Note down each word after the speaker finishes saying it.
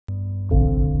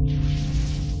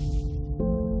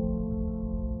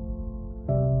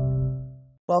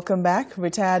Welcome back.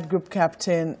 Retired Group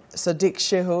Captain Sadiq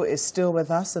Shehu is still with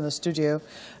us in the studio.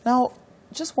 Now,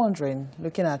 just wondering,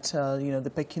 looking at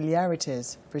the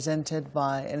peculiarities presented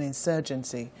by an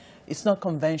insurgency, it's not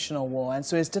conventional war, and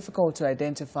so it's difficult to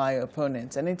identify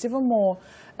opponents, and it's even more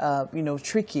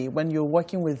tricky when you're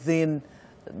working within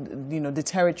the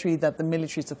territory that the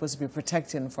military is supposed to be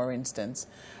protecting, for instance.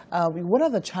 What are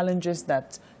the challenges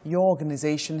that your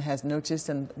organization has noticed,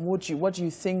 and what do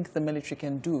you think the military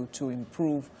can do to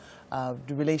improve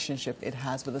the relationship it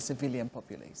has with the civilian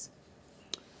populace?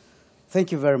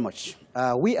 Thank you very much.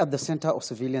 We at the Center of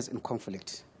Civilians in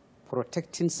Conflict,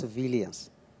 protecting civilians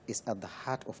is at the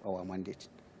heart of our mandate.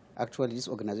 Actually, this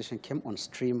organization came on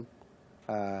stream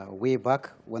way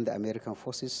back when the American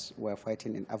forces were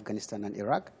fighting in Afghanistan and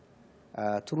Iraq.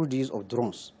 Through the use of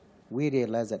drones, we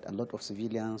realized that a lot of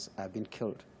civilians are being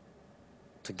killed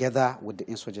together with the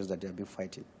insurgents that they have been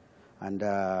fighting.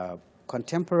 And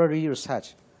contemporary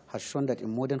research has shown that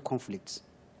in modern conflicts,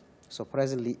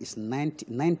 surprisingly, it's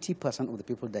 90% of the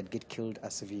people that get killed are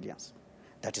civilians.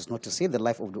 That is not to say the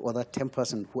life of the other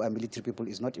 10% who are military people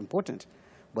is not important.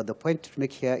 But the point to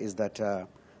make here is that a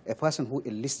person who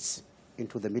enlists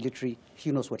into the military,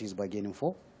 he knows what he's bargaining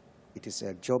for. It is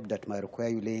a job that might require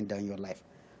you laying down your life.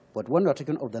 But when we're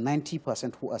talking of the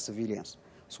 90% who are civilians,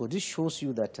 so this shows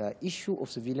you that issue of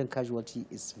civilian casualty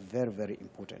is very, very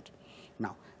important.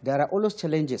 Now, there are always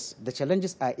challenges. The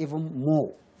challenges are even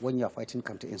more when you are fighting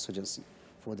counterinsurgency,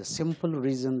 for the simple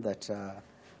reason that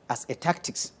as a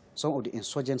tactics, some of the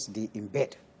insurgents, they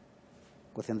embed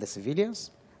within the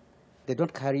civilians. They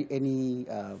don't carry any,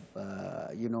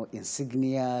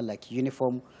 insignia like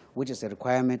uniform, which is a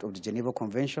requirement of the Geneva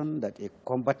Convention that a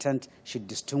combatant should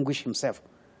distinguish himself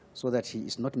so that he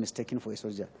is not mistaken for a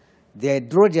soldier. They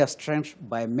draw their strength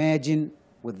by merging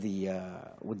with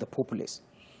the populace.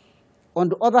 On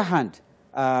the other hand,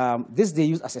 this they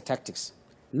use as a tactics.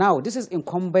 Now, this is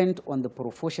incumbent on the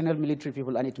professional military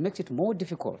people, and it makes it more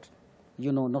difficult,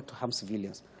 not to harm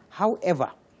civilians.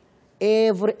 However,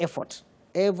 every effort,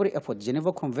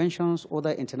 Geneva Conventions,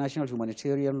 other international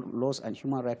humanitarian laws and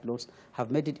human rights laws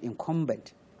have made it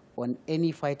incumbent on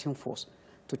any fighting force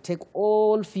to take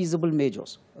all feasible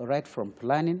measures, right from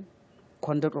planning,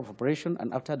 conduct of operation,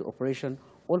 and after the operation,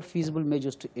 all feasible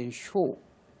measures to ensure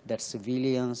that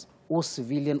civilians or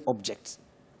civilian objects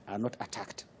are not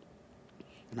attacked.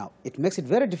 Now, it makes it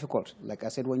very difficult, like I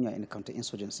said, when you're in a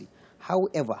counterinsurgency.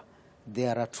 However,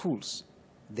 there are tools,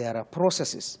 there are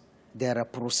processes, there are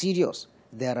procedures,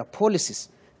 there are policies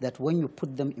that when you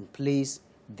put them in place,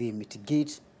 they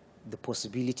mitigate the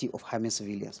possibility of harming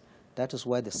civilians. That is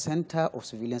why the Center of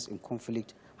Civilians in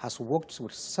Conflict has worked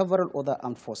with several other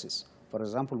armed forces. For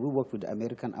example, we worked with the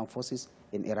American armed forces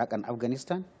in Iraq and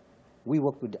Afghanistan. We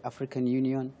worked with the African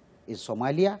Union in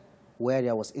Somalia, where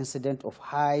there was incident of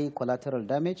high collateral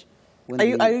damage.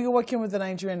 Are you working with the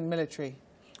Nigerian military?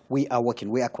 We are working.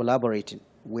 We are collaborating.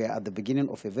 We are at the beginning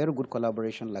of a very good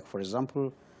collaboration. Like, for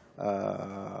example,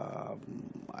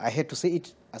 I hate to say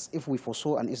it as if we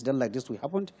foresaw an incident like this will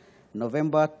happen.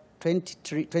 November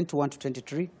 21 to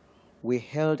 23, we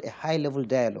held a high-level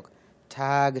dialogue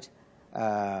tagged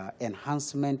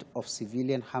Enhancement of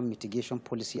Civilian Harm Mitigation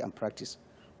Policy and Practice,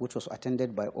 which was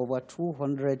attended by over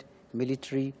 200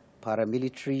 military,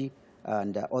 paramilitary,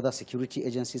 and other security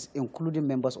agencies, including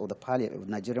members of the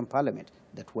Nigerian parliament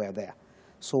that were there.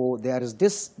 So there is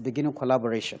this beginning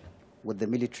collaboration with the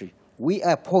military. We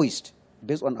are poised,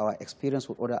 based on our experience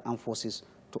with other armed forces,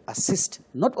 to assist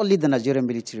not only the Nigerian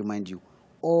military, mind you,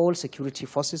 all security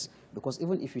forces, because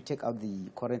even if you take out the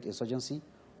current insurgency,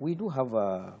 we do have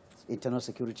internal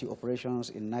security operations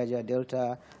in Niger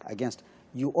Delta against.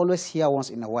 You always hear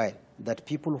once in a while that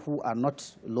people who are not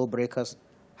lawbreakers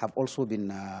have also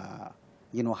been,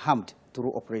 harmed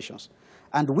through operations.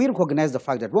 And we recognize the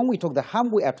fact that when we talk, the harm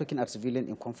we are talking at civilian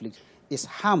in conflict is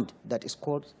harm that is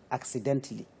caused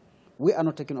accidentally. We are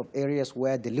not talking of areas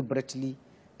where deliberately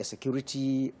a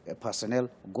security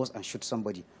personnel goes and shoots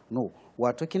somebody. No, we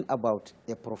are talking about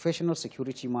a professional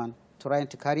security man trying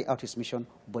to carry out his mission,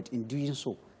 but in doing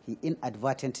so, he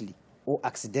inadvertently or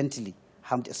accidentally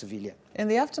harmed a civilian. In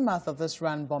the aftermath of this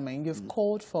RAN bombing, you've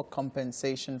called for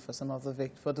compensation for some of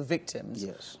the victims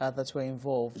yes. That were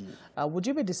involved. Would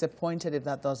you be disappointed if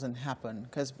that doesn't happen?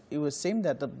 Because it would seem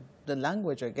that the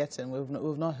language we're getting,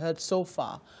 we've not heard so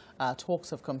far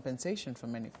talks of compensation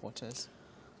from many quarters.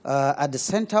 At the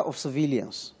Center of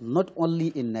Civilians, not only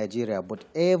in Nigeria, but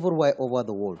everywhere over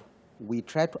the world, we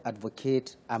try to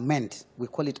advocate amend. We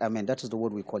call it amend. That is the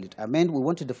word we call it. Amend, we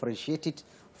want to differentiate it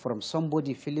from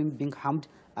somebody being harmed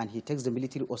and he takes the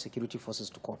military or security forces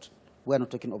to court. We are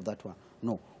not talking of that one.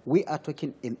 No, we are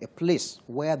talking in a place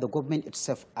where the government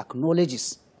itself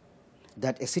acknowledges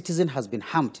that a citizen has been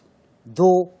harmed,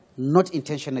 though not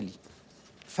intentionally.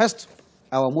 First,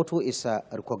 our motto is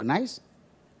recognize,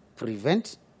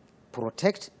 prevent,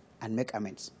 protect, and make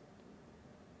amends.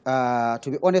 To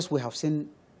be honest, we have seen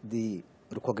the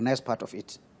recognized part of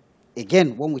it.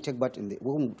 Again, when we take back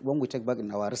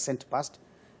in our recent past,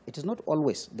 it is not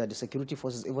always that the security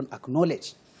forces even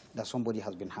acknowledge that somebody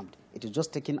has been harmed. It is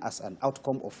just taken as an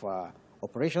outcome of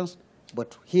operations.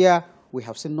 But here, we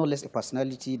have seen no less a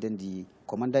personality than the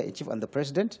Commander-in-Chief and the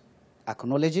President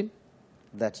acknowledging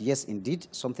that, yes, indeed,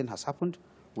 something has happened.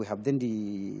 We have then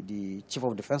the Chief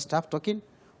of Defense Staff talking.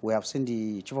 We have seen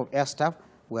the Chief of Air Staff.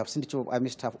 We have seen the Chief of Army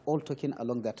Staff all talking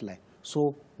along that line.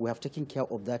 So we have taken care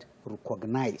of that,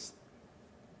 recognize,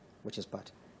 which is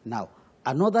part. Now,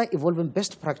 another evolving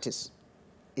best practice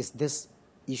is this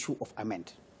issue of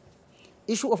amend.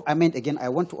 Issue of amend, again, I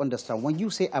want to understand, when you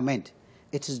say amend,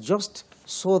 it is just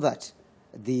so that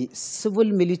the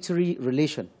civil-military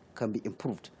relation can be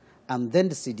improved. And then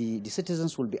the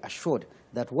citizens will be assured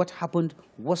that what happened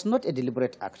was not a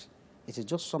deliberate act. It is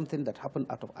just something that happened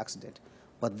out of accident.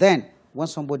 But then, when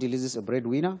somebody loses a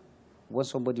breadwinner, when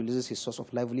somebody loses his source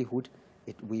of livelihood,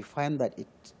 we find that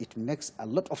it makes a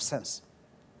lot of sense.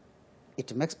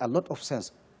 It makes a lot of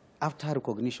sense after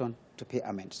recognition to pay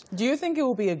amends. Do you think it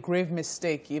will be a grave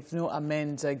mistake if no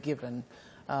amends are given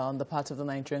on the part of the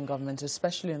Nigerian government,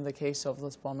 especially in the case of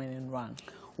this bombing in Iran?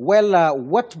 Well,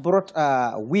 what brought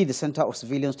we, the Center of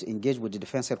Civilians, to engage with the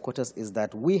Defense Headquarters is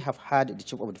that we have had the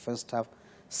Chief of Defense Staff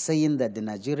saying that the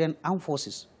Nigerian Armed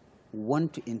Forces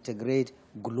want to integrate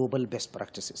global best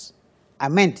practices.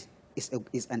 Amend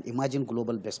is an emerging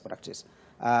global best practice.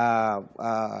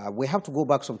 We have to go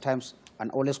back sometimes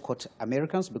and always quote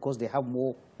Americans because they have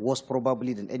more wars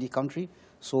probably than any country.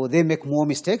 So they make more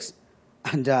mistakes.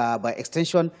 And by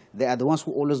extension, they are the ones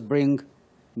who always bring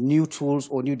new tools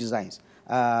or new designs.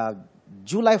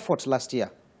 July 4th last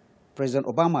year, President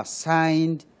Obama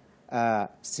signed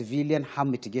civilian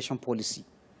harm mitigation policy,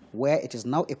 where it is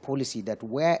now a policy that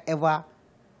wherever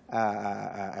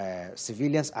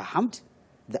civilians are harmed,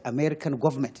 the American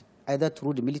government, either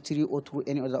through the military or through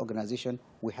any other organization,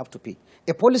 we have to pay.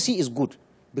 A policy is good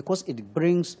because it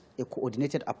brings a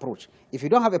coordinated approach. If you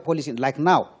don't have a policy, like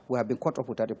now, we have been caught up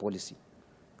without a policy.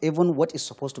 Even what is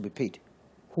supposed to be paid,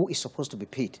 who is supposed to be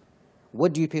paid?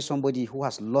 What do you pay somebody who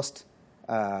has lost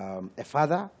a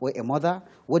father or a mother?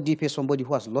 What do you pay somebody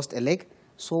who has lost a leg?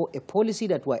 So a policy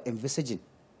that we're envisaging,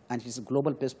 and it's a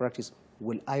global best practice,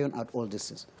 will iron out all this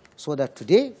things. So that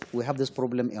today, we have this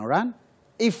problem in Iran.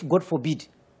 If, God forbid,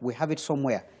 we have it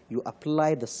somewhere, you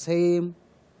apply the same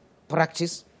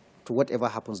practice to whatever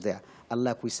happens there. And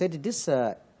like we said, this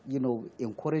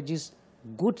encourages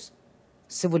good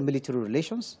civil-military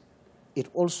relations. It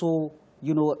also,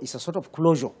 is a sort of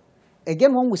closure.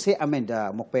 Again, when we say amend,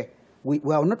 Mokpe, we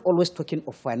are not always talking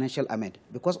of financial amend,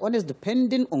 because honest,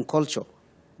 depending on culture,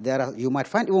 you might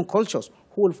find even cultures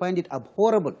who will find it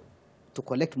abhorrible to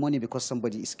collect money because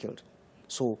somebody is killed.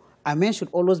 So amend should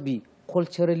always be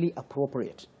culturally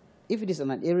appropriate. If it is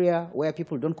in an area where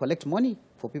people don't collect money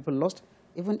for people lost,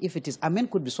 even if it is,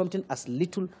 amend could be something as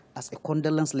little as a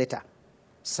condolence letter,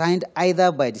 signed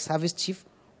either by the service chief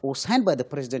or signed by the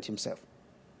president himself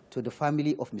to the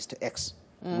family of Mr. X.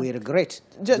 We regret.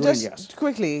 Just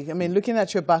quickly, looking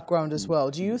at your background as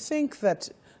well, do you think that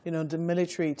the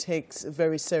military takes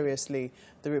very seriously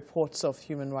the reports of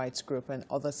human rights group and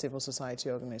other civil society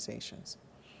organizations?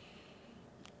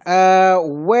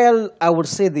 Well, I would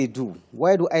say they do.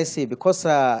 Why do I say? Because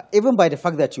even by the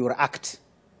fact that you react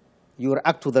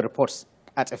to the reports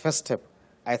at a first step,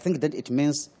 I think that it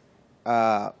means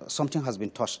something has been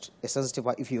touched, a sensitive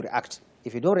one. If you react.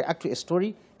 If you don't react to a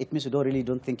story, it means you don't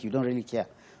really care.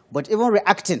 But even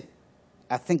reacting,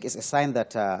 I think is a sign that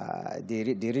they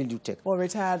really do take. Well,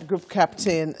 retired Group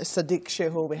Captain Sadiq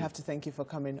Shehu, we have to thank you for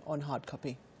coming on Hard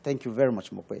Copy. Thank you very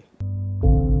much, Mokwe.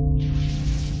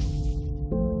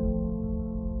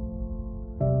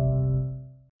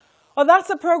 Well, that's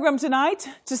the program tonight.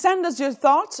 To send us your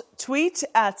thoughts, tweet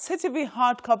at CTV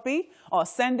Hard Copy or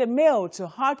send a mail to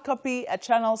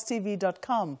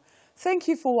hardcopy@channelstv.com. Thank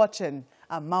you for watching.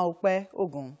 I'm Maokwe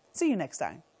Ogun. See you next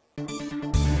time.